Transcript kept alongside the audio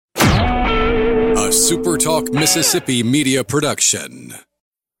a Super Talk Mississippi media production.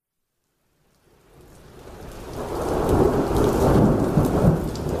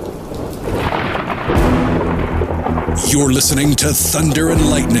 You're listening to Thunder and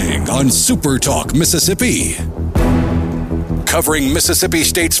Lightning on Super Talk Mississippi. Covering Mississippi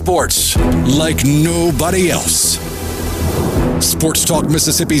State sports like nobody else. Sports Talk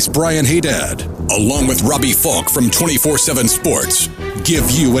Mississippi's Brian Haydad, along with Robbie Falk from 24/7 Sports,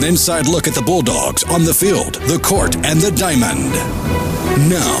 give you an inside look at the Bulldogs on the field, the court, and the diamond.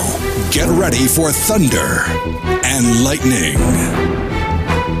 Now, get ready for Thunder and Lightning.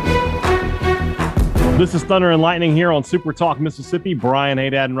 This is Thunder and Lightning here on Super Talk Mississippi. Brian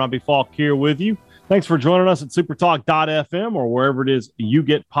Haydad and Robbie Falk here with you. Thanks for joining us at supertalk.fm or wherever it is you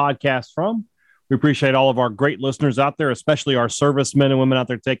get podcasts from. We appreciate all of our great listeners out there, especially our servicemen and women out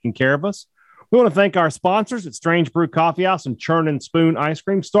there taking care of us. We want to thank our sponsors at Strange Brew Coffee House and Churn and Spoon Ice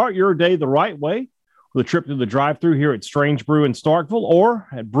Cream. Start your day the right way with a trip through the drive-thru here at Strange Brew in Starkville or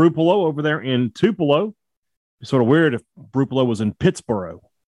at Brewpolo over there in Tupelo. It's sort of weird if Brewpolo was in Pittsboro.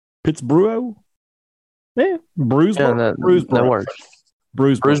 Pittsboro? Yeah, Brewsboro. Yeah, that works.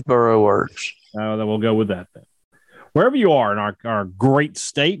 Brewsboro works. Oh, then we'll go with that then. Wherever you are in our great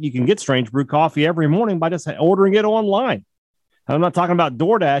state, you can get Strange Brew coffee every morning by just ordering it online. I'm not talking about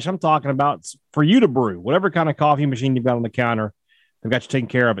DoorDash. I'm talking about for you to brew. Whatever kind of coffee machine you've got on the counter, they've got you taken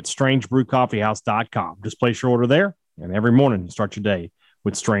care of at strangebrewcoffeehouse.com. Just place your order there, and every morning you start your day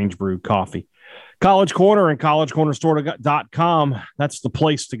with Strange Brew coffee. College Corner and collegecornerstore.com. That's the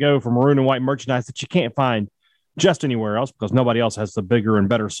place to go for maroon and white merchandise that you can't find just anywhere else because nobody else has the bigger and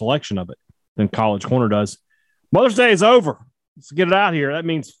better selection of it than College Corner does. Mother's Day is over. Let's get it out here. That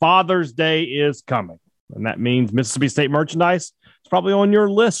means Father's Day is coming. And that means Mississippi State merchandise is probably on your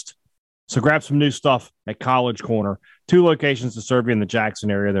list. So grab some new stuff at College Corner. 2 locations to serve you in the Jackson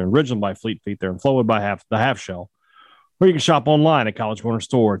area. They're in Ridgeland by Fleet Feet. They're in Flowood by the Half Shell. Or you can shop online at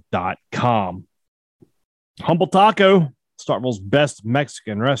collegecornerstore.com. Humble Taco, Starkville's best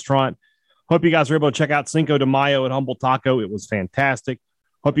Mexican restaurant. Hope you guys were able to check out Cinco de Mayo at Humble Taco. It was fantastic.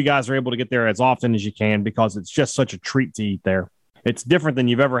 Hope you guys are able to get there as often as you can because it's just such a treat to eat there. It's different than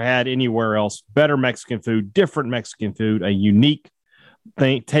you've ever had anywhere else. Better Mexican food, different Mexican food, a unique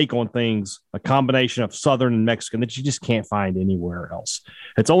take on things, a combination of Southern and Mexican that you just can't find anywhere else.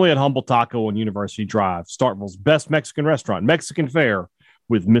 It's only at Humble Taco on University Drive, Starkville's best Mexican restaurant, Mexican fare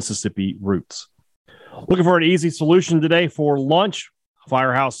with Mississippi roots. Looking for an easy solution today for lunch?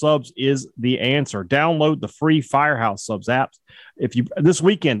 Firehouse Subs is the answer. Download the free Firehouse Subs apps. This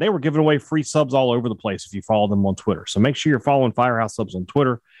weekend, they were giving away free subs all over the place if you follow them on Twitter. So make sure you're following Firehouse Subs on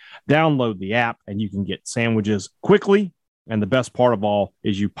Twitter. Download the app, and you can get sandwiches quickly. And the best part of all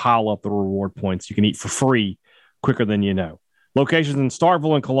is you pile up the reward points. You can eat for free quicker than you know. Locations in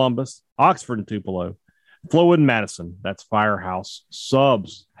Starkville and Columbus, Oxford and Tupelo, Flowood and Madison. That's Firehouse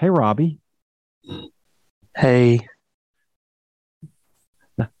Subs. Hey, Robbie. Hey.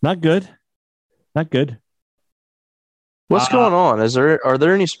 Not good. Not good. What's going on? Are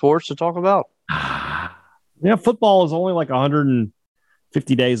there any sports to talk about? Yeah, football is only like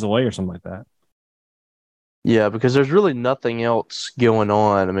 150 days away or something like that. Yeah, because there's really nothing else going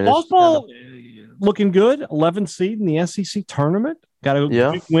on. I mean, baseball looking good. 11th seed in the SEC tournament. Got a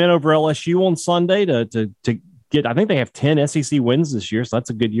big win over LSU on Sunday to get. I think they have 10 SEC wins this year, so that's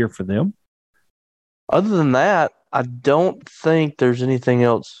a good year for them. Other than that, I don't think there's anything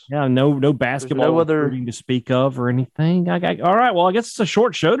else. Yeah, no basketball recruiting to speak of or anything. All right, well, I guess it's a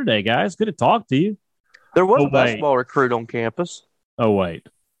short show today, guys. Good to talk to you. There was a basketball recruit on campus. Oh, wait.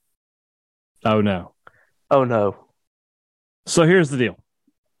 Oh, no. Oh, no. So here's the deal.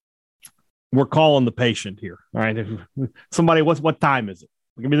 We're calling the patient here. All right. Somebody, what time is it?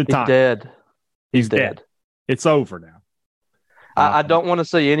 Give me the time. He's dead. It's over now. I don't want to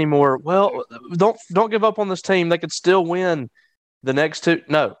say any more. Well, don't give up on this team. They could still win the next 2.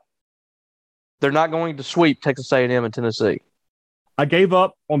 No, they're not going to sweep Texas A&M and Tennessee. I gave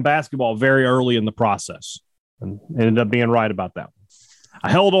up on basketball very early in the process and ended up being right about that one. I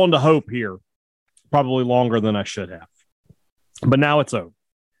held on to hope here probably longer than I should have, but now it's over.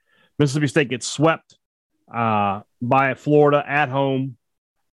 Mississippi State gets swept by Florida at home.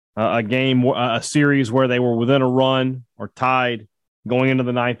 A series where they were within a run or tied going into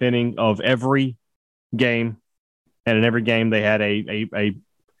the 9th inning of every game. And in every game, they had an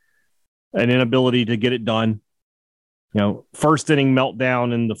inability to get it done. You know, first inning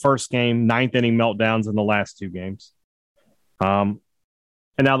meltdown in the first game, 9th inning meltdowns in the last 2 games. And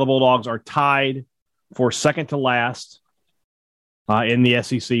now the Bulldogs are tied for second to last in the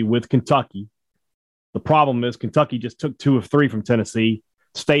SEC with Kentucky. The problem is Kentucky just took 2 of 3 from Tennessee.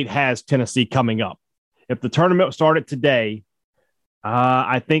 State has Tennessee coming up. if the tournament started today,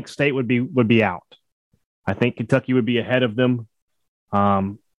 I think State would be out. I think Kentucky would be ahead of them.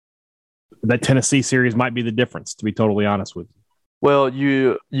 That Tennessee series might be the difference, to be totally honest with you. Well,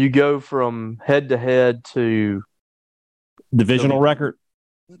 you go from head to head to divisional record.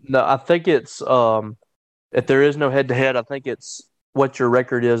 No, I think it's if there is no head to head, I think it's what your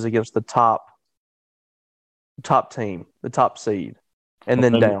record is against the top team, the top seed, and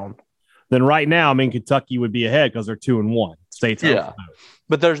then down. Then right now, I mean, Kentucky would be ahead because they're 2-1. State's out.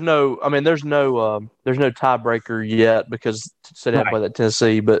 But there's no tiebreaker yet because State had to play that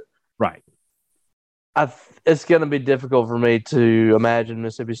Tennessee. But right, it's going to be difficult for me to imagine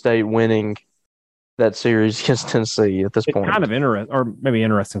Mississippi State winning that series against Tennessee at this point. Kind of interesting, or maybe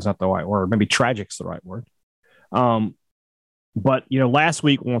interesting is not the right word. Maybe tragic's the right word. But last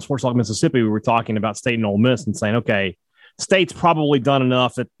week on Sports Talk Mississippi, we were talking about State and Ole Miss and saying, okay, State's probably done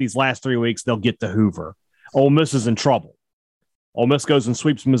enough that these last 3 weeks they'll get to Hoover. Ole Miss is in trouble. Ole Miss goes and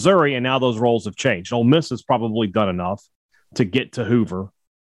sweeps Missouri, and now those roles have changed. Ole Miss has probably done enough to get to Hoover.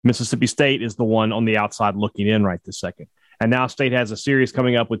 Mississippi State is the one on the outside looking in right this second. And now State has a series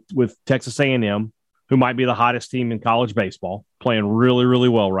coming up with Texas A&M, who might be the hottest team in college baseball, playing really, really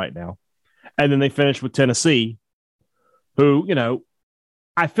well right now. And then they finish with Tennessee, who,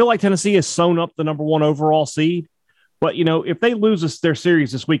 I feel like Tennessee has sewn up the number 1 overall seed. But, if they lose their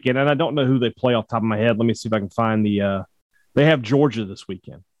series this weekend, and I don't know who they play off the top of my head. Let me see if I can find they have Georgia this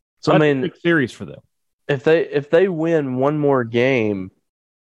weekend. So that's a big series for them. If they win one more game,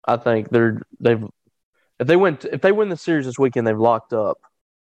 I think if they win the series this weekend, they've locked up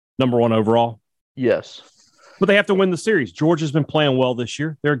number 1 overall. Yes. But they have to win the series. Georgia's been playing well this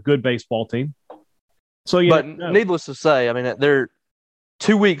year. They're a good baseball team. So, needless to say, I mean, they're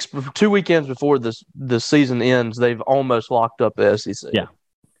 2 weekends before the season ends, they've almost locked up the SEC. Yeah.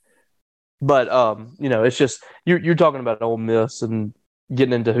 But it's just you're talking about Ole Miss and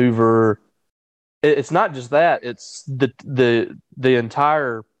getting into Hoover. It's not just that; it's the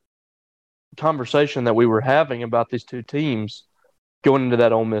entire conversation that we were having about these two teams going into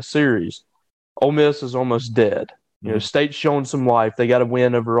that Ole Miss series. Ole Miss is almost dead. State's showing some life. They got to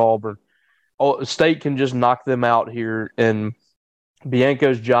win over Auburn. State can just knock them out here, and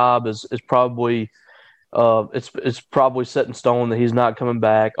Bianco's job is probably it's probably set in stone that he's not coming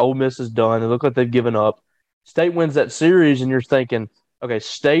back. Ole Miss is done. They look like they've given up. State wins that series, and you're thinking, okay,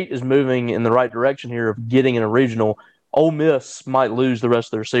 State is moving in the right direction here of getting in a regional. Ole Miss might lose the rest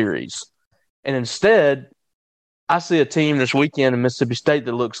of their series, and instead, I see a team this weekend in Mississippi State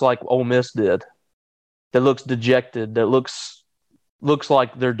that looks like Ole Miss did, that looks dejected, that looks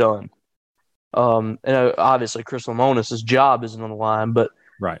like they're done. And obviously Chris Lemonis' job isn't on the line, but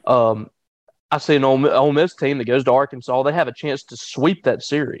right. I see an Ole Miss team that goes to Arkansas. They have a chance to sweep that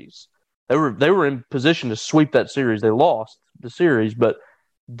series. They were in position to sweep that series. They lost the series, but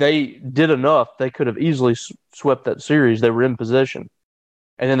they did enough. They could have easily swept that series. They were in position.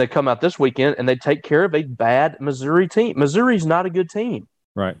 And then they come out this weekend and they take care of a bad Missouri team. Missouri's not a good team.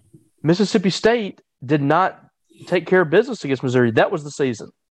 Right. Mississippi State did not take care of business against Missouri. That was the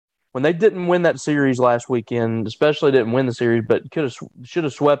season. When they didn't win that series last weekend, especially didn't win the series, but should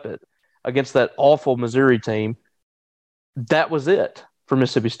have swept it against that awful Missouri team, that was it for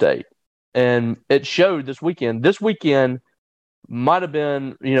Mississippi State. And it showed this weekend. This weekend might have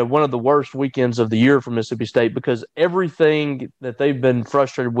been, one of the worst weekends of the year for Mississippi State because everything that they've been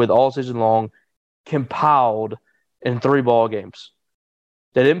frustrated with all season long compiled in 3 ball games.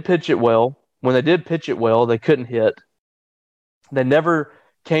 They didn't pitch it well. When they did pitch it well, they couldn't hit. They never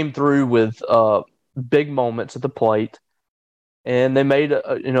came through with big moments at the plate, and they made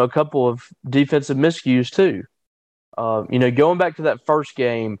a couple of defensive miscues too. Going back to that first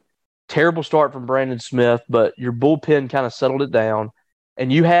game, terrible start from Brandon Smith, but your bullpen kind of settled it down,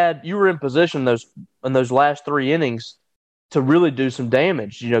 and you were in position in those last 3 innings to really do some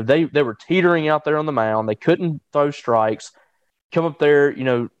damage. They were teetering out there on the mound. They couldn't throw strikes. Come up there,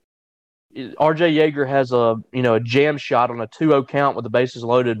 R.J. Yeager has a jam shot on a 2-0 count with the bases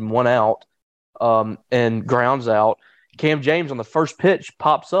loaded and 1 out, and grounds out. Cam James on the first pitch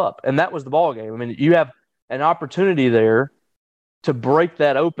pops up, and that was the ball game. I mean, you have an opportunity there to break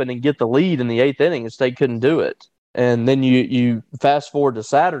that open and get the lead in the 8th inning, and State couldn't do it. And then you fast forward to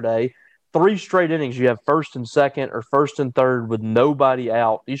Saturday, 3 straight innings. You have first and second or first and third with nobody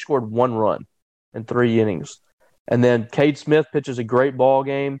out. You scored 1 run in 3 innings. And then Cade Smith pitches a great ball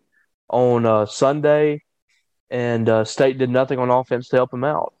game on Sunday, and State did nothing on offense to help him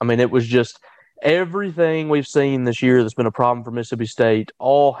out. I mean, it was just everything we've seen this year that's been a problem for Mississippi State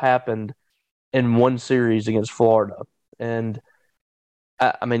all happened in one series against Florida. And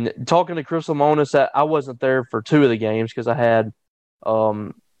I mean, talking to Chris Lemonis, I wasn't there for two of the games because I had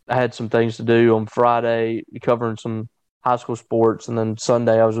some things to do on Friday, covering some high school sports, and then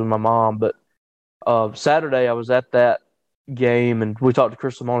Sunday I was with my mom. But Saturday I was at that game, and we talked to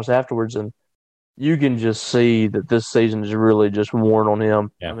Chris Lemonis afterwards, and you can just see that this season is really just worn on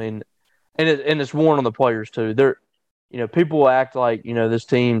him. Yeah. I mean, and it's worn on the players too. People act like this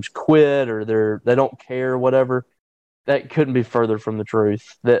team's quit or they don't care, or whatever. That couldn't be further from the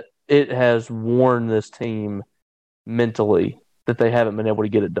truth. That it has worn this team mentally that they haven't been able to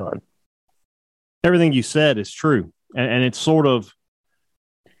get it done. Everything you said is true, and it's sort of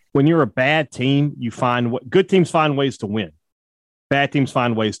when you're a bad team, good teams find ways to win, bad teams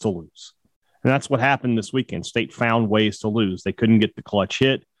find ways to lose, and that's what happened this weekend. State found ways to lose. They couldn't get the clutch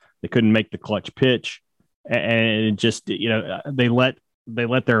hit, they couldn't make the clutch pitch, and it just they let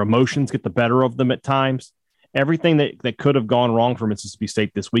their emotions get the better of them at times. Everything that could have gone wrong for Mississippi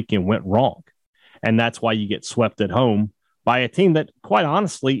State this weekend went wrong. And that's why you get swept at home by a team that, quite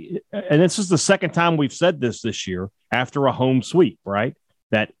honestly, and this is the second time we've said this year, after a home sweep, right?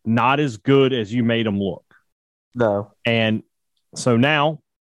 That not as good as you made them look. No. And so now,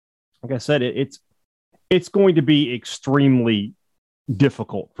 like I said, it's going to be extremely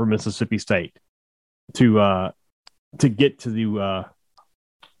difficult for Mississippi State to get to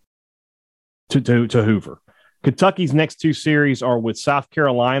Hoover. Kentucky's next two series are with South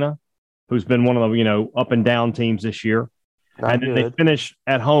Carolina, who's been one of the up and down teams this year, and then they finish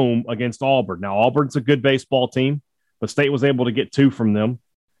at home against Auburn. Now Auburn's a good baseball team, but State was able to get two from them.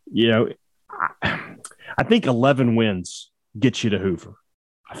 I think 11 wins gets you to Hoover.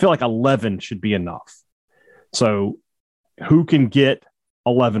 I feel like 11 should be enough. So, who can get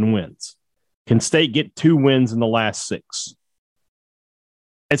 11 wins? Can State get 2 wins in the last 6?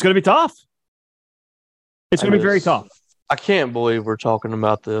 It's going to be tough. It's going to be very tough. I can't believe we're talking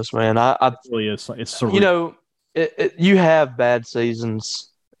about this, man. It really is. It's surreal. You have bad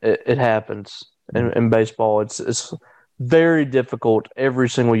seasons. It happens in baseball. It's very difficult every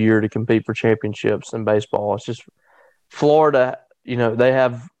single year to compete for championships in baseball. It's just Florida. They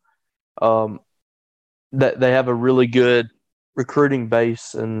have they have a really good recruiting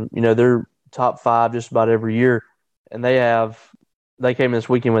base, and they're top 5 just about every year, and they came this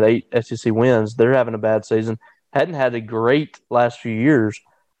weekend with 8 SEC wins. They're having a bad season. Hadn't had a great last few years.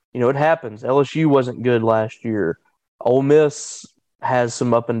 It happens. LSU wasn't good last year. Ole Miss has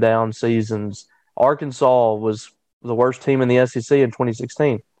some up and down seasons. Arkansas was the worst team in the SEC in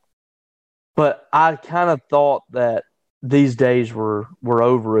 2016. But I kind of thought that these days were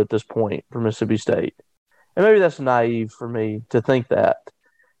over at this point for Mississippi State. And maybe that's naive for me to think that.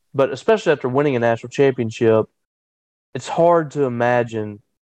 But especially after winning a national championship, it's hard to imagine,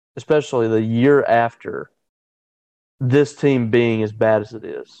 especially the year after, this team being as bad as it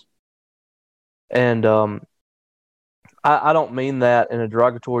is. And I don't mean that in a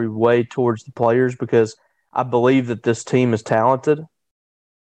derogatory way towards the players, because I believe that this team is talented,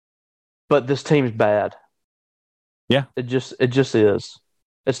 but this team's bad. Yeah. It just is.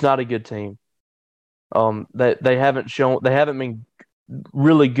 It's not a good team. They haven't been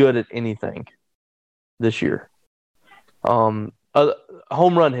really good at anything this year. Home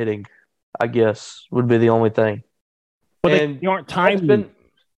run hitting, I guess, would be the only thing. But they aren't timely.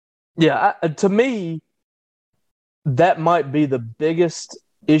 To me, that might be the biggest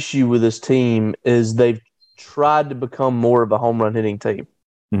issue with this team is they've tried to become more of a home run hitting team.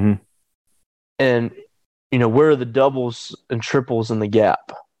 Mm-hmm. And, where are the doubles and triples in the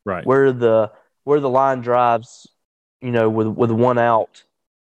gap? Right. Where are the line drives, with one out,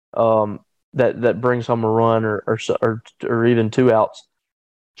 that brings home a run or even 2 outs.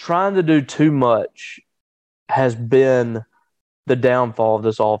 Trying to do too much has been the downfall of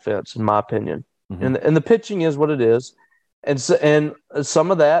this offense, in my opinion. Mm-hmm. And the pitching is what it is, and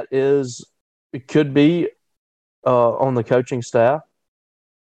some of that it could be on the coaching staff,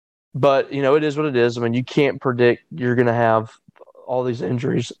 but it is what it is. I mean, you can't predict you're going to have all these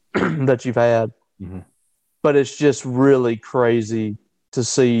injuries that you've had, mm-hmm. But it's just really crazy to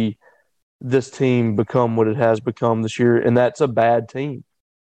see this team become what it has become this year, and that's a bad team.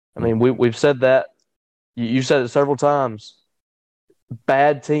 I mean, we've said that. You've said it several times.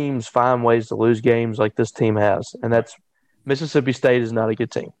 Bad teams find ways to lose games like this team has, and that's Mississippi State is not a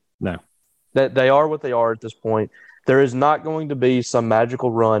good team. No. That they are what they are at this point. There is not going to be some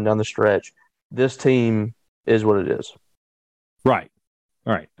magical run down the stretch. This team is what it is. Right.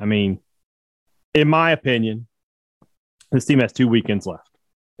 I mean, in my opinion, this team has 2 weekends left.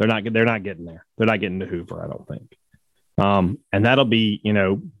 They're not getting there. They're not getting to Hoover, I don't think. And that'll be,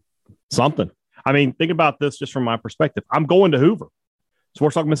 something. I mean, think about this just from my perspective. I'm going to Hoover.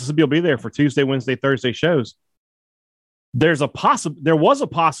 Sports Talk Mississippi will be there for Tuesday, Wednesday, Thursday shows. There was a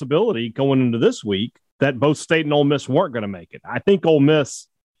possibility going into this week that both State and Ole Miss weren't going to make it. I think Ole Miss,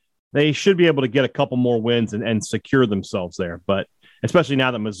 they should be able to get a couple more wins and secure themselves there. But especially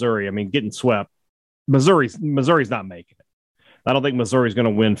now that Missouri, getting swept, Missouri's not making it. I don't think Missouri's going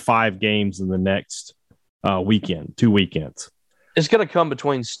to win 5 games in the next 2 weekends. It's going to come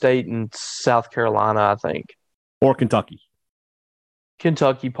between State and South Carolina, I think. Or Kentucky.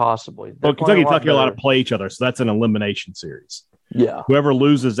 Kentucky, possibly. Well, Kentucky and Kentucky are allowed to play each other, so that's an elimination series. Yeah. Whoever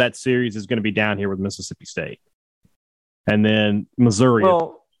loses that series is going to be down here with Mississippi State. And then Missouri.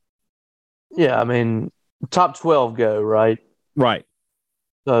 Well, yeah, top 12 go, right? Right.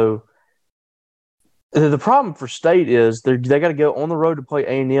 So the problem for State is they got to go on the road to play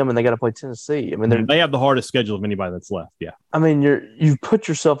A&M, and they got to play Tennessee. They have the hardest schedule of anybody that's left. Yeah. You've put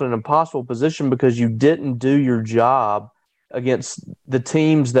yourself in an impossible position because you didn't do your job against the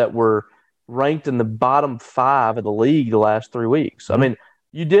teams that were ranked in the bottom 5 of the league the last 3 weeks. Mm-hmm.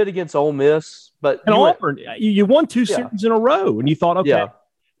 You did against Ole Miss, but Auburn, you won 2 series in a row, and you thought, okay,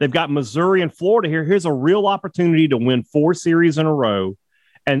 they've got Missouri and Florida here. Here's a real opportunity to win 4 series in a row,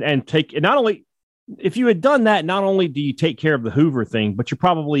 and take. Not only if you had done that, not only do you take care of the Hoover thing, but you're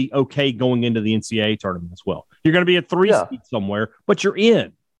probably okay going into the NCAA tournament as well. You're going to be a 3 seed somewhere, but you're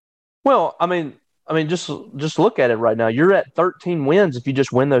in. Well, just look at it right now. You're at 13 wins if you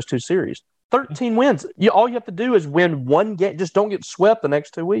just win those 2 series. 13 wins. All you have to do is win 1 game. Just don't get swept the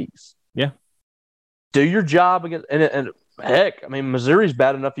next 2 weeks. Yeah. Do your job against and heck, Missouri's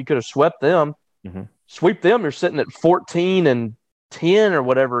bad enough you could have swept them. Mm-hmm. Sweep them, you're sitting at 14-10 or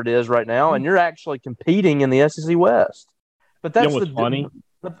whatever it is right now, and you're actually competing in the SEC West. But that's funny.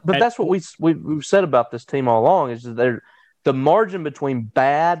 But that's what we've said about this team all along is that the margin between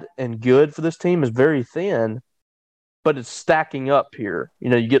bad and good for this team is very thin, but it's stacking up here.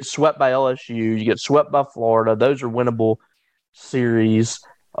 You get swept by LSU, you get swept by Florida. Those are winnable series.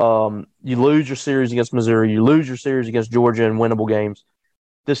 You lose your series against Missouri, you lose your series against Georgia in winnable games.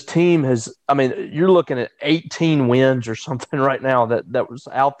 This team has, you're looking at 18 wins or something right now that was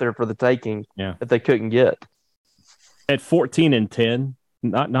out there for the taking that they couldn't get. At 14-10,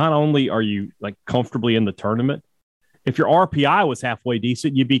 not only are you comfortably in the tournament, if your RPI was halfway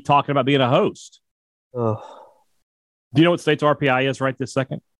decent, you'd be talking about being a host. Ugh. Do you know what State's RPI is right this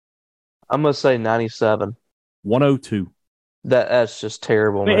second? I'm going to say 97. 102. That's just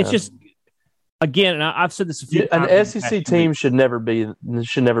terrible, man. It's just, again, and I've said this a few times. An SEC team should never be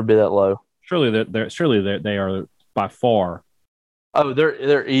that low. Surely they are by far. Oh,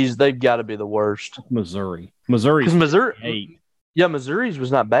 they're easy. They've got to be the worst. Missouri's 8. Yeah, Missouri's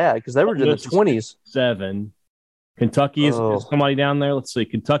was not bad because they were in the 20s. 7. Kentucky is somebody down there. Let's see.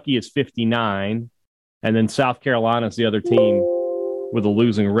 Kentucky is 59. And then South Carolina is the other team with a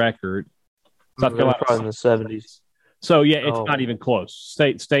losing record. South Carolina probably in the 70s. So, yeah, it's not even close.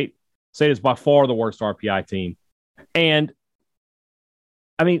 State is by far the worst RPI team. And,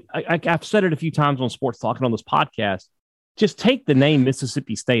 I've said it a few times on Sports Talking on this podcast. Just take the name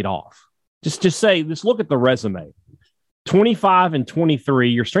Mississippi State off. Just look at the resume.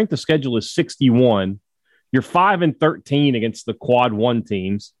 25-23. Your strength of schedule is 61. You're 5-13 against the quad 1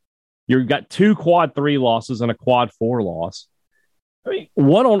 teams. You've got 2 quad 3 losses and a quad 4 loss.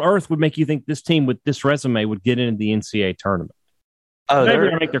 What on earth would make you think this team with this resume would get into the NCAA tournament? Oh, they're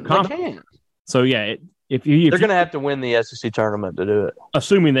going to make their conference. So, yeah, if they're going to have to win the SEC tournament to do it.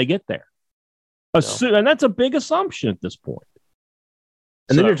 Assuming they get there. And that's a big assumption at this point.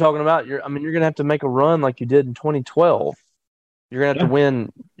 And then you're talking about you're going to have to make a run like you did in 2012. You're going to have to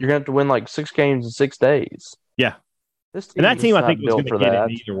win. You're going to have to win like 6 games in 6 days. Yeah. This team and that team, I think, was going to get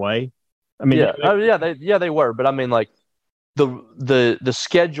that. it either way. They were. But the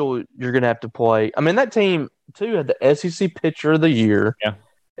schedule you're going to have to play. That team too had the SEC Pitcher of the Year. Yeah.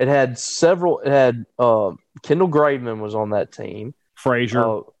 It had several. It had Kendall Graveman was on that team.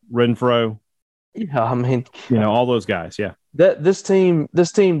 Frazier, Renfro. Yeah, all those guys. Yeah. This team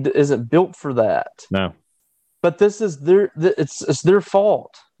isn't built for that. No. But this is it's their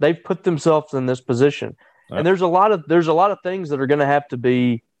fault. They've put themselves in this position. And there's a lot of things that are going to have to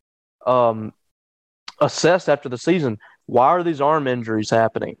be assessed after the season. Why are these arm injuries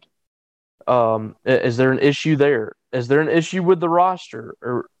happening? Is there an issue there? Is there an issue with the roster?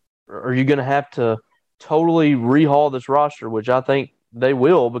 Or are you going to have to totally rehaul this roster, which I think they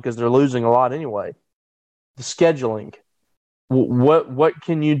will because they're losing a lot anyway? The scheduling. What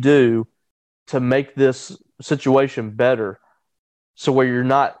can you do to make this situation better so where you're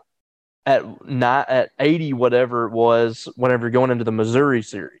not at 80, whatever it was, whenever you're going into the Missouri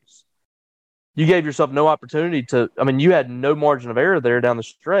series? you gave yourself no opportunity to. I mean, you had no margin of error there down the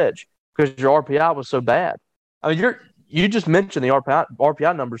stretch because your RPI was so bad. I mean, you just mentioned the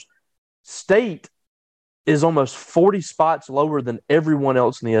RPI numbers. State is almost 40 spots lower than everyone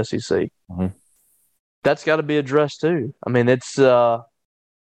else in the SEC. Mm-hmm. That's got to be addressed too. I mean, it's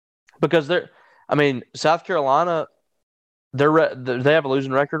because South Carolina, they have a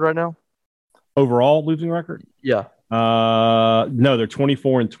losing record right now. Overall losing record? Yeah. No, they're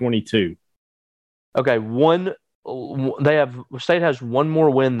 24-22. Okay, State has one more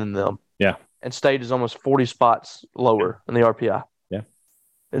win than them. Yeah. And State is almost 40 spots lower in the RPI. Yeah.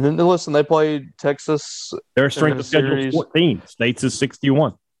 And then listen, they played Texas. Their strength of schedule is 14. State's is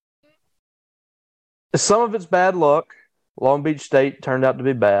 61. Some of it's bad luck. Long Beach State turned out to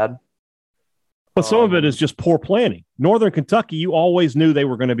be bad. But some of it is just poor planning. Northern Kentucky, you always knew they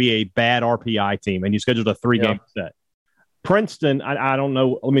were going to be a bad RPI team, and you scheduled a 3-game set. Princeton, I don't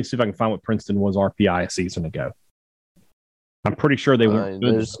know. Let me see if I can find what Princeton was RPI a season ago. I'm pretty sure they weren't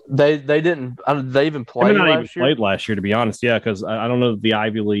good. They didn't. They even played last year. Played last year, to be honest. Yeah, because I don't know the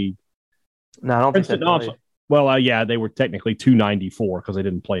Ivy League. No, I don't Princeton, think they played. Well, yeah, they were technically 294 because they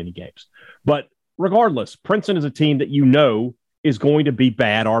didn't play any games. But regardless, Princeton is a team that you know is going to be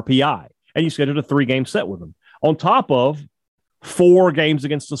bad RPI. And you scheduled a 3-game set with them. On top of 4 games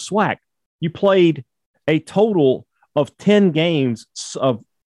against the SWAC, you played a total of 10 games of,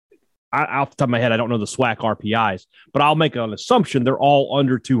 off the top of my head, I don't know the SWAC RPIs, but I'll make an assumption they're all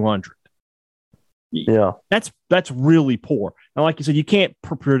under 200. Yeah. That's really poor. And like you said, you can't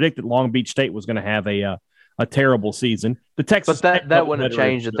predict that Long Beach State was going to have a terrible season. The Texas But that wouldn't have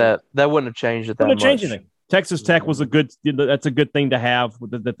changed it. That wouldn't have changed it that much. Change anything. Texas Tech was that's a good thing to have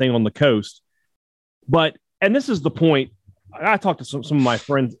with the thing on the coast. But, and this is the point, I talked to some of my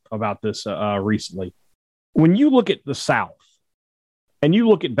friends about this recently. When you look at the South and you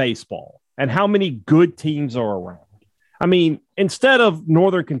look at baseball and how many good teams are around, I mean, instead of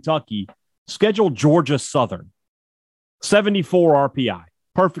Northern Kentucky, schedule Georgia Southern, 74 RPI,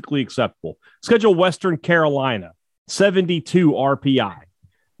 perfectly acceptable. Schedule Western Carolina, 72 RPI.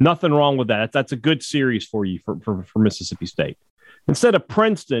 Nothing wrong with that. That's a good series for you for Mississippi State. Instead of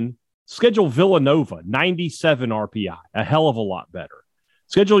Princeton, schedule Villanova, 97 RPI, a hell of a lot better.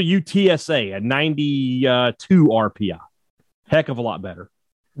 Schedule UTSA at 92 RPI, heck of a lot better.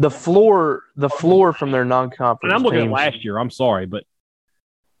 The floor from their non-conference. And I'm looking at last year. I'm sorry, but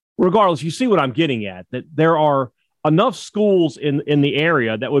regardless, you see what I'm getting at. That there are enough schools in the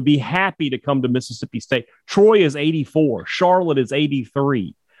area that would be happy to come to Mississippi State. Troy is 84. Charlotte is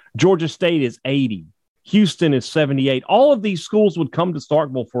 83. Georgia State is 80. Houston is 78. All of these schools would come to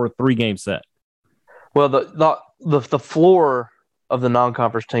Starkville for a 3-game set. Well, the floor of the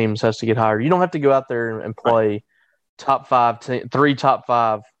non-conference teams has to get higher. You don't have to go out there and play top 5, 3 top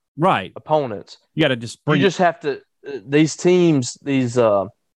 5 opponents. You got to just you just have to these teams, these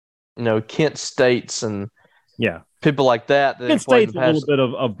Kent States and people like that. Kent State's a little bit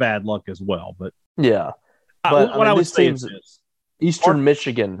of bad luck as well, but yeah. But what I would say is this. Eastern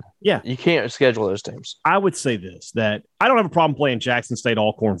Michigan. Yeah. You can't schedule those teams. I would say this, that I don't have a problem playing Jackson State,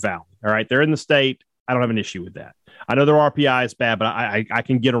 Alcorn Valley. All right. They're in the state. I don't have an issue with that. I know their RPI is bad, but I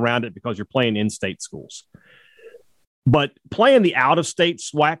can get around it because you're playing in-state schools. But playing the out-of-state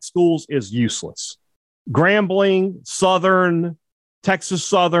SWAC schools is useless. Grambling, Southern, Texas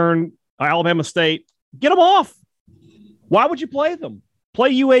Southern, Alabama State, get them off. Why would you play them?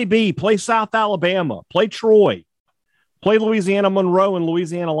 Play UAB, play South Alabama, play Troy. Play Louisiana Monroe and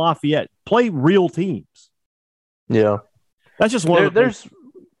Louisiana Lafayette. Play real teams. Yeah, that's just one.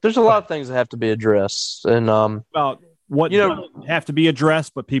 There's a lot of things that have to be addressed, and about what doesn't have to be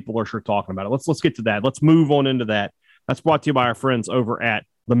addressed, but people are sure talking about it. Let's get to that. Let's move on into that. That's brought to you by our friends over at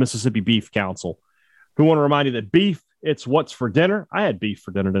the Mississippi Beef Council, who want to remind you that beef, it's what's for dinner. I had beef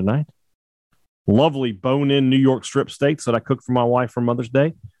for dinner tonight. Lovely bone-in New York strip steaks that I cooked for my wife for Mother's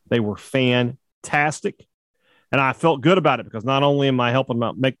Day. They were fantastic. And I felt good about it because not only am I helping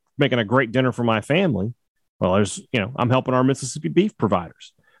out making a great dinner for my family, well, I'm helping our Mississippi beef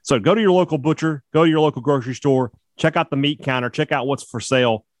providers. So go to your local butcher, go to your local grocery store, check out the meat counter, check out what's for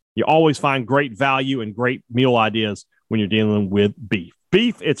sale. You always find great value and great meal ideas when you're dealing with beef.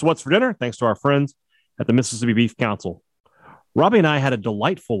 Beef, it's what's for dinner, thanks to our friends at the Mississippi Beef Council. Robbie and I had a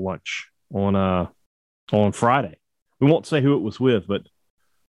delightful lunch on Friday. We won't say who it was with, but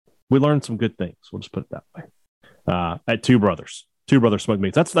we learned some good things. We'll just put it that way. At Two Brothers Smoked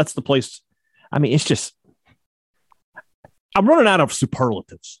Meats. That's the place. I mean, it's just, I'm running out of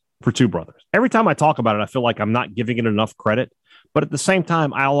superlatives for Two Brothers. Every time I talk about it, I feel like I'm not giving it enough credit. But at the same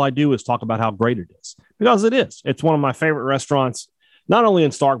time, all I do is talk about how great it is, because it is. It's one of my favorite restaurants. not only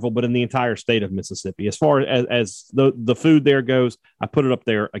in Starkville, but in the entire state of Mississippi. As far as the food there goes, I put it up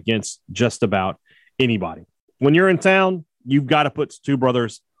there against just about anybody. When you're in town, you've got to put Two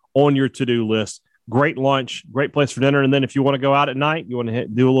Brothers on your to-do list. Great lunch, great place for dinner. And then if you want to go out at night, you want to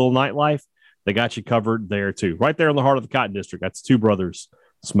do a little nightlife, they got you covered there too. Right there in the heart of the Cotton District. That's Two Brothers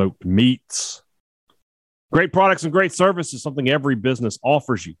Smoked Meats. Great products and great service is something every business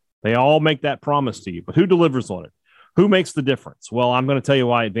offers you. They all make that promise to you. But who delivers on it? Who makes the difference? Well, I'm going to tell you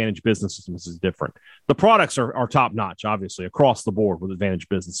why Advantage Business Systems is different. The products are top-notch, obviously, across the board with Advantage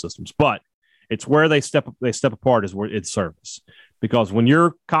Business Systems. But it's where they step apart is where it's service. Because when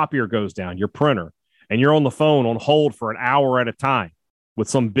your copier goes down, your printer, and you're on the phone on hold for an hour at a time with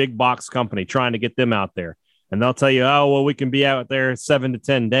some big box company trying to get them out there, and they'll tell you, oh, well, we can be out there 7 to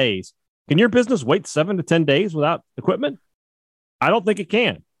 10 days. Can your business wait 7 to 10 days without equipment? I don't think it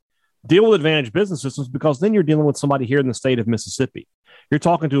can. Deal with Advantage Business Systems because then you're dealing with somebody here in the state of Mississippi. You're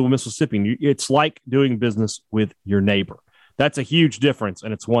talking to a Mississippian. It's like doing business with your neighbor. That's a huge difference,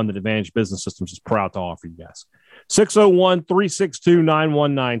 and it's one that Advantage Business Systems is proud to offer you guys.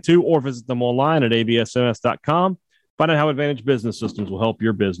 601-362-9192 or visit them online at absms.com. Find out how Advantage Business Systems will help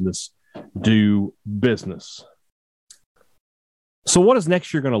your business do business. So what is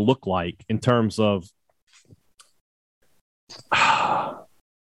next year going to look like in terms of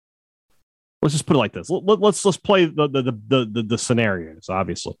let's just put it like this. Let's play the scenarios,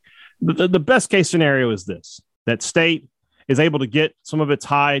 obviously. The best case scenario is this, that State is able to get some of its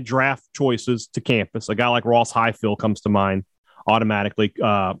high draft choices to campus. A guy like Ross Highfield comes to mind automatically.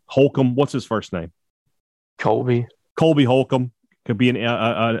 Holcomb, what's his first name? Colby Holcomb could be an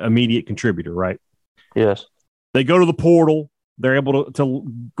immediate contributor, right? Yes. They go to the portal. They're able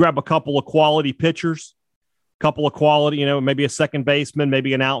to grab a couple of quality pitchers, couple of quality, maybe a second baseman,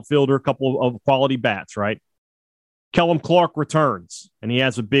 maybe an outfielder, a couple of quality bats, right? Kellum Clark returns, and he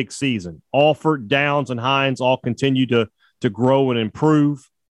has a big season. Alford, Downs, and Hines all continue to grow and improve,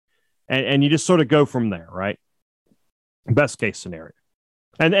 and you just sort of go from there, right? Best case scenario.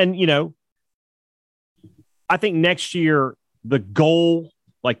 And I think next year the goal,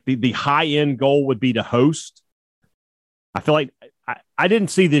 like the high-end goal would be to host. I feel like I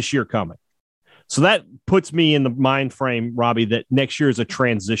didn't see this year coming. So that puts me in the mind frame, Robbie, that next year is a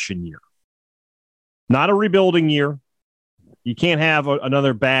transition year. Not a rebuilding year. You can't have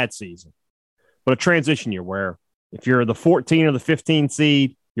another bad season, but a transition year where if you're the 14 or the 15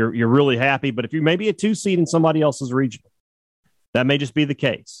 seed, you're really happy. But if you may be a 2 seed in somebody else's region, that may just be the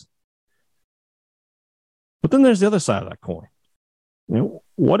case. But then there's the other side of that coin.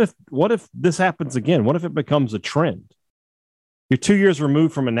 What if this happens again? What if it becomes a trend? You're 2 years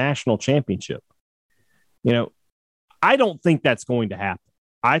removed from a national championship. I don't think that's going to happen.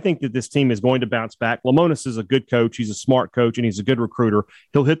 I think that this team is going to bounce back. Lemonis is a good coach. He's a smart coach, and he's a good recruiter.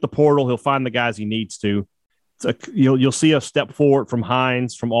 He'll hit the portal. He'll find the guys he needs to. You'll see a step forward from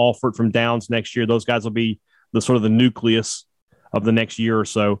Hines, from Alford, from Downs next year. Those guys will be the sort of the nucleus of the next year or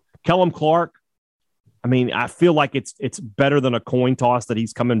so. Kellum Clark, I feel like it's better than a coin toss that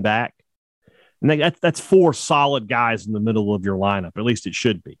he's coming back. And that's 4 solid guys in the middle of your lineup. At least it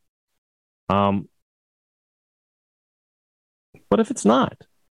should be. But if it's not,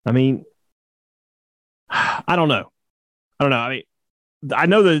 I don't know. I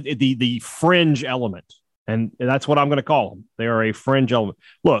know the fringe element, and that's what I'm going to call them. They are a fringe element.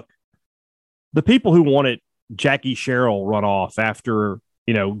 Look, the people who wanted Jackie Sherrill run off after,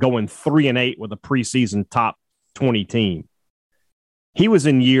 going 3-8 with a preseason top 20 team. He was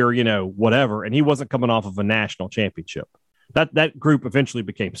in year, whatever, and he wasn't coming off of a national championship. That group eventually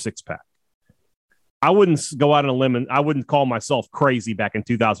became 6-pack. I wouldn't go out on a limb, and I wouldn't call myself crazy back in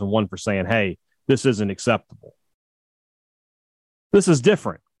 2001 for saying, hey, this isn't acceptable. This is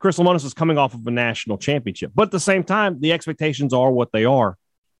different. Chris Lemonis is coming off of a national championship. But at the same time, the expectations are what they are.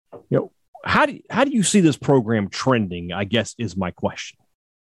 How do you see this program trending, I guess, is my question.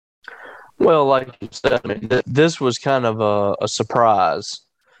 Well, like you said, this was kind of a surprise.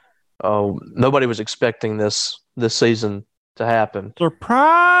 Nobody was expecting this season to happen.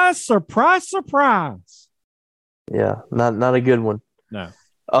 Surprise, surprise, surprise. Yeah, not a good one. No.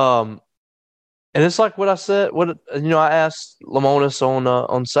 And it's like what I said. I asked Lemonis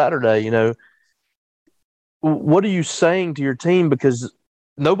on Saturday. What are you saying to your team? Because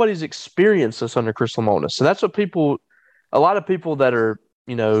nobody's experienced this under Chris Lemonis, and that's what a lot of people that are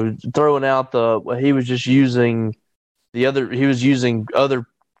throwing out he was just using other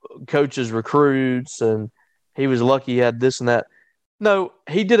coaches' recruits, and he was lucky he had this and that. No,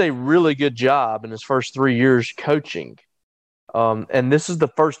 he did a really good job in his first 3 years coaching. And this is the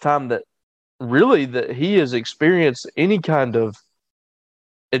first time that he has experienced any kind of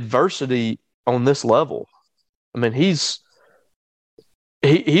adversity on this level. I mean, he's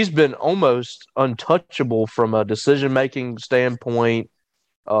been almost untouchable from a decision-making standpoint,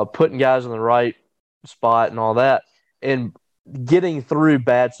 putting guys in the right spot and all that, and getting through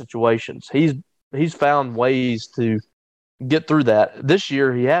bad situations. He's found ways to get through that. This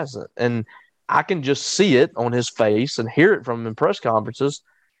year he hasn't, and I can just see it on his face and hear it from him in press conferences.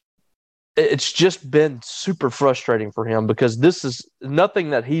 It's just been super frustrating for him because this is nothing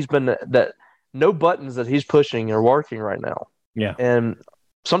that no buttons that he's pushing are working right now. Yeah. And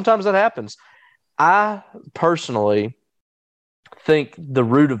sometimes that happens. I personally think the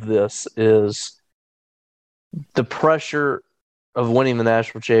root of this is the pressure of winning the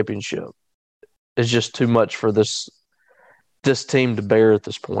national championship is just too much for this team to bear at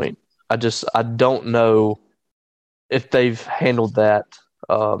this point. I don't know if they've handled that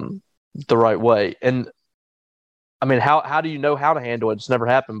the right way. And I mean, how do you know how to handle it? It's never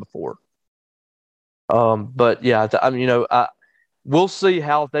happened before. But yeah, we'll see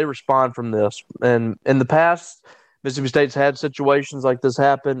how they respond from this. And in the past, Mississippi State's had situations like this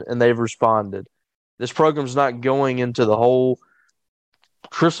happen, and they've responded. This program's not going into the whole.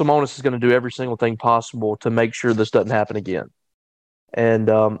 Chris Lemonis is going to do every single thing possible to make sure this doesn't happen again, and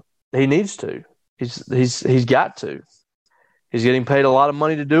he needs to. He's got to. He's getting paid a lot of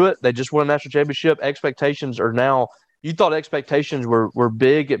money to do it. They just won a national championship. Expectations are now. You thought expectations were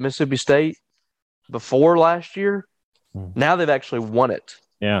big at Mississippi State before last year. Now they've actually won it.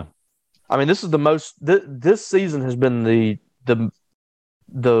 Yeah. I mean, this is the most. This season has been the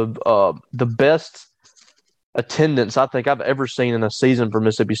best attendance I think I've ever seen in a season for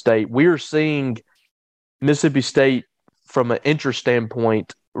Mississippi State. We are seeing Mississippi State from an interest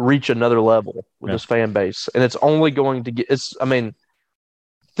standpoint reach another level with this fan base, and it's only going to get. I mean,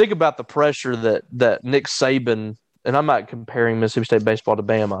 think about the pressure that Nick Saban, and I'm not comparing Mississippi State baseball to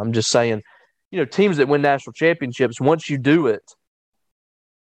Bama. I'm just saying, teams that win national championships, once you do it,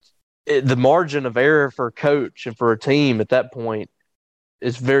 the margin of error for a coach and for a team at that point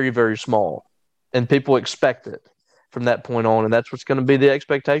is very, very small. And people expect it from that point on. And that's what's going to be the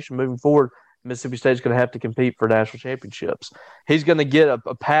expectation moving forward. Mississippi State's going to have to compete for national championships. He's going to get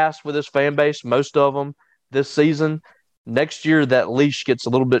a pass with his fan base, most of them, this season. Next year, that leash gets a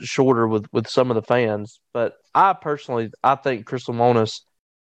little bit shorter with some of the fans. But I think Chris Lemonis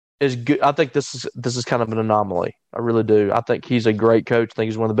is good. I think this is kind of an anomaly. I really do. I think he's a great coach. I think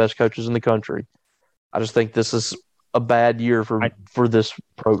he's one of the best coaches in the country. I just think this is a bad year for this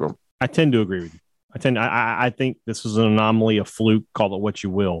program. I tend to agree with you. I think this is an anomaly, a fluke, call it what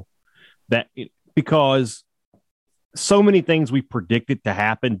you will. Because so many things we predicted to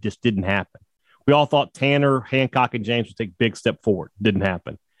happen just didn't happen. We all thought Tanner, Hancock, and James would take a big step forward. Didn't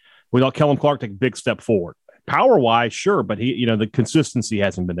happen. We thought Kellen Clark take a big step forward. Power-wise, sure, but the consistency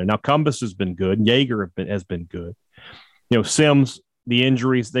hasn't been there. Now, Cumbus has been good. Yeager has been good. Sims, the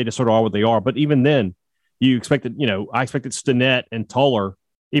injuries, they just sort of are what they are. But even then, you expected, I expected Stinnett and Tuller,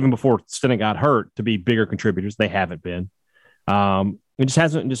 even before Stinnett got hurt, to be bigger contributors. They haven't been. It just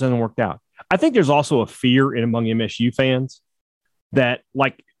hasn't worked out. I think there's also a fear among MSU fans that,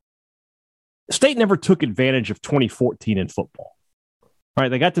 State never took advantage of 2014 in football. Right?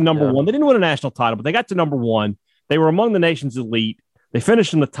 They got to number one. They didn't win a national title, but they got to number one. They were among the nation's elite. They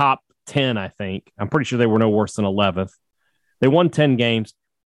finished in the top 10, I think. I'm pretty sure they were no worse than 11th. They won 10 games.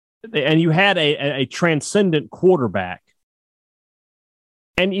 And you had a transcendent quarterback.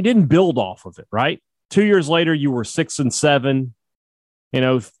 And you didn't build off of it, right? 2 years later, you were 6-7.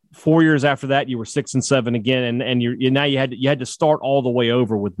 4 years after that, you were 6-7 again, and now you had to start all the way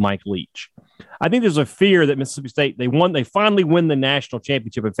over with Mike Leach. I think there's a fear that Mississippi State they finally win the national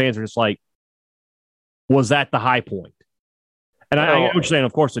championship, and fans are just like, was that the high point? And I understand,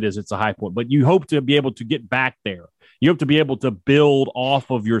 of course it is. It's a high point, but you hope to be able to get back there. You hope to be able to build off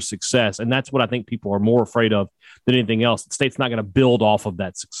of your success, and that's what I think people are more afraid of than anything else. The State's not going to build off of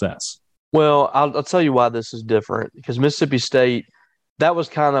that success. Well, I'll tell you why this is different, because Mississippi State, that was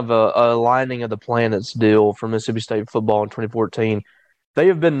kind of a lining of the planets deal for Mississippi State football in 2014. They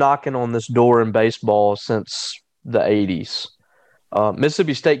have been knocking on this door in baseball since the 80s.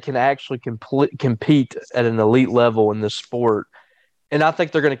 Mississippi State can actually compete at an elite level in this sport, and I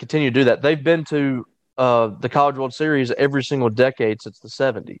think they're going to continue to do that. They've been to the College World Series every single decade since the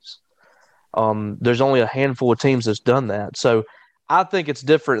 70s. There's only a handful of teams that's done that. So I think it's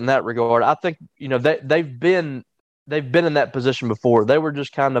different in that regard. I think, they've been in that position before. They were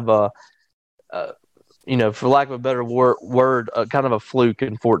just kind of for lack of a better word, kind of a fluke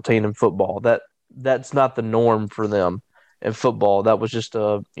in 14 in football. That's not the norm for them in football. That was just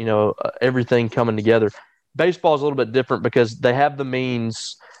everything coming together. baseball is a little bit different because they have the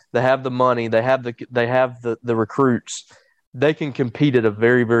means, they have the money, they have the recruits. They can compete at a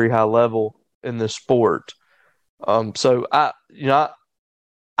very, very high level in this sport. So I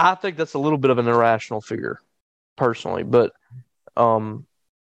think that's a little bit of an irrational figure, personally. But I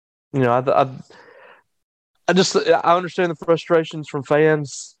understand the frustrations from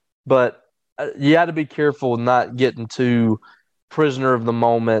fans, but you got to be careful not getting too prisoner of the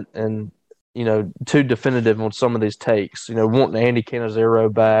moment and too definitive on some of these takes. Wanting Andy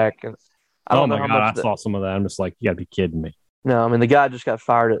Cannizaro back, and I don't know how much I saw some of that. I'm just like, you got to be kidding me. No, I mean the guy just got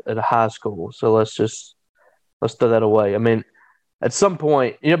fired at a high school, so let's throw that away. I mean, at some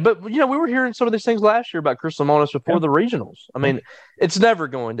point, but we were hearing some of these things last year about Chris Lemonis before the regionals. I mean, it's never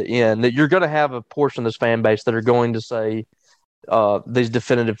going to end. That you're going to have a portion of this fan base that are going to say these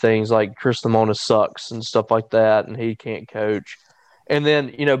definitive things like Chris Lemonis sucks and stuff like that, and he can't coach. And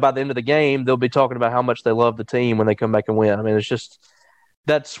then, by the end of the game, they'll be talking about how much they love the team when they come back and win. I mean, it's just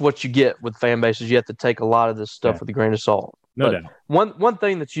that's what you get with fan bases. You have to take a lot of this stuff with a grain of salt. No doubt. One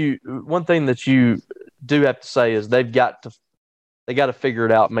thing that you do have to say is they got to figure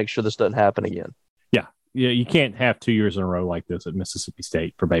it out and make sure this doesn't happen again. Yeah, you can't have 2 years in a row like this at Mississippi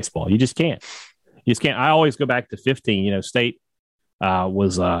State for baseball. You just can't. I always go back to 15. State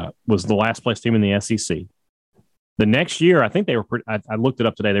was the last place team in the SEC. The next year, I think they were. I looked it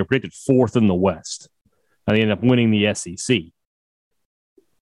up today. They were predicted 4th in the West, and they ended up winning the SEC.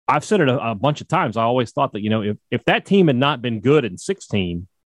 I've said it a bunch of times. I always thought that if that team had not been good in 16,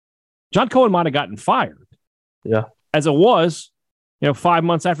 John Cohen might have gotten fired. Yeah, as it was, 5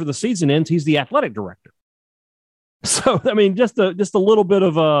 months after the season ends, he's the athletic director. So I mean, just a little bit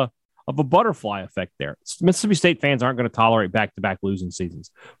of a butterfly effect there. Mississippi State fans aren't going to tolerate back-to-back losing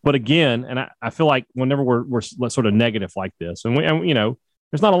seasons. But again, and I feel like whenever we're sort of negative like this, and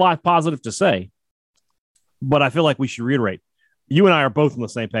there's not a lot positive to say, but I feel like we should reiterate. You and I are both on the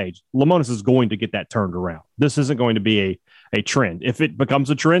same page. Lemonis is going to get that turned around. This isn't going to be a trend. If it becomes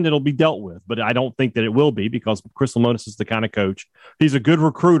a trend, it'll be dealt with. But I don't think that it will be because Chris Lemonis is the kind of coach. He's a good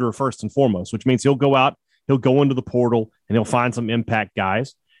recruiter first and foremost, which means he'll go out, he'll go into the portal, and he'll find some impact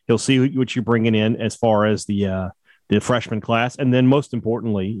guys. He'll see what you're bringing in as far as the freshman class. And then most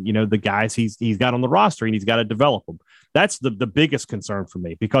importantly, the guys he's got on the roster, and he's got to develop them. That's the biggest concern for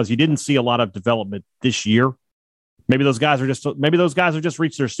me because you didn't see a lot of development this year. Maybe those guys are just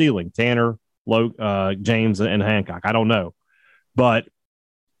reached their ceiling. Tanner, James, and Hancock. I don't know, but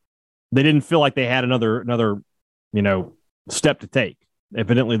they didn't feel like they had another step to take.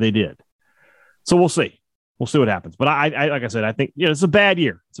 Evidently, they did. So we'll see. We'll see what happens. But I like I said, I think it's a bad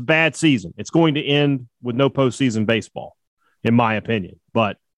year. It's a bad season. It's going to end with no postseason baseball, in my opinion.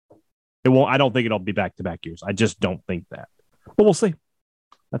 But it won't. I don't think it'll be back-to-back years. I just don't think that. But we'll see.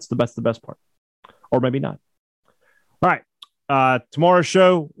 That's the best part, or maybe not. All right. Tomorrow's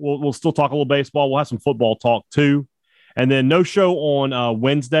show, we'll still talk a little baseball. We'll have some football talk too. And then no show on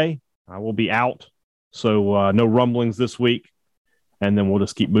Wednesday. I will be out. So no rumblings this week. And then we'll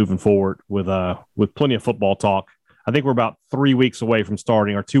just keep moving forward with plenty of football talk. I think we're about 3 weeks away from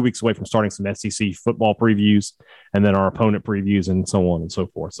starting, or 2 weeks away from starting some SEC football previews, and then our opponent previews and so on and so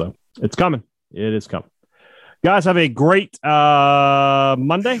forth. So it's coming. It is coming. Guys, have a great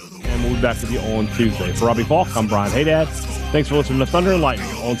Monday, and we'll be back with you on Tuesday. For Robbie Falk, I'm Brian Haydad. Thanks for listening to Thunder and Lightning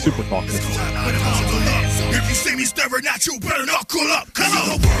on Super Talk. If you see me staring at you, better not cool up. Come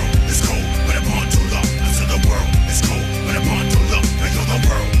on. The world is cold, but I'm on too long. I said the world is cold, but I'm on too long. I know the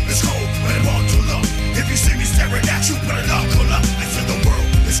world is cold, but I'm on too long. If you see me staring at you, better not cool up. I said the world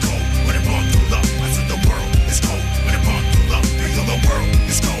is cold, but I'm on too long. I said the world is cold, but I'm on too long. I know the world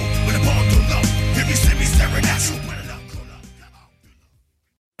is cold, but I'm on too long. If you see me staring at you, better not cool up.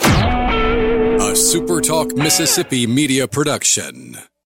 A Super Talk Mississippi media production.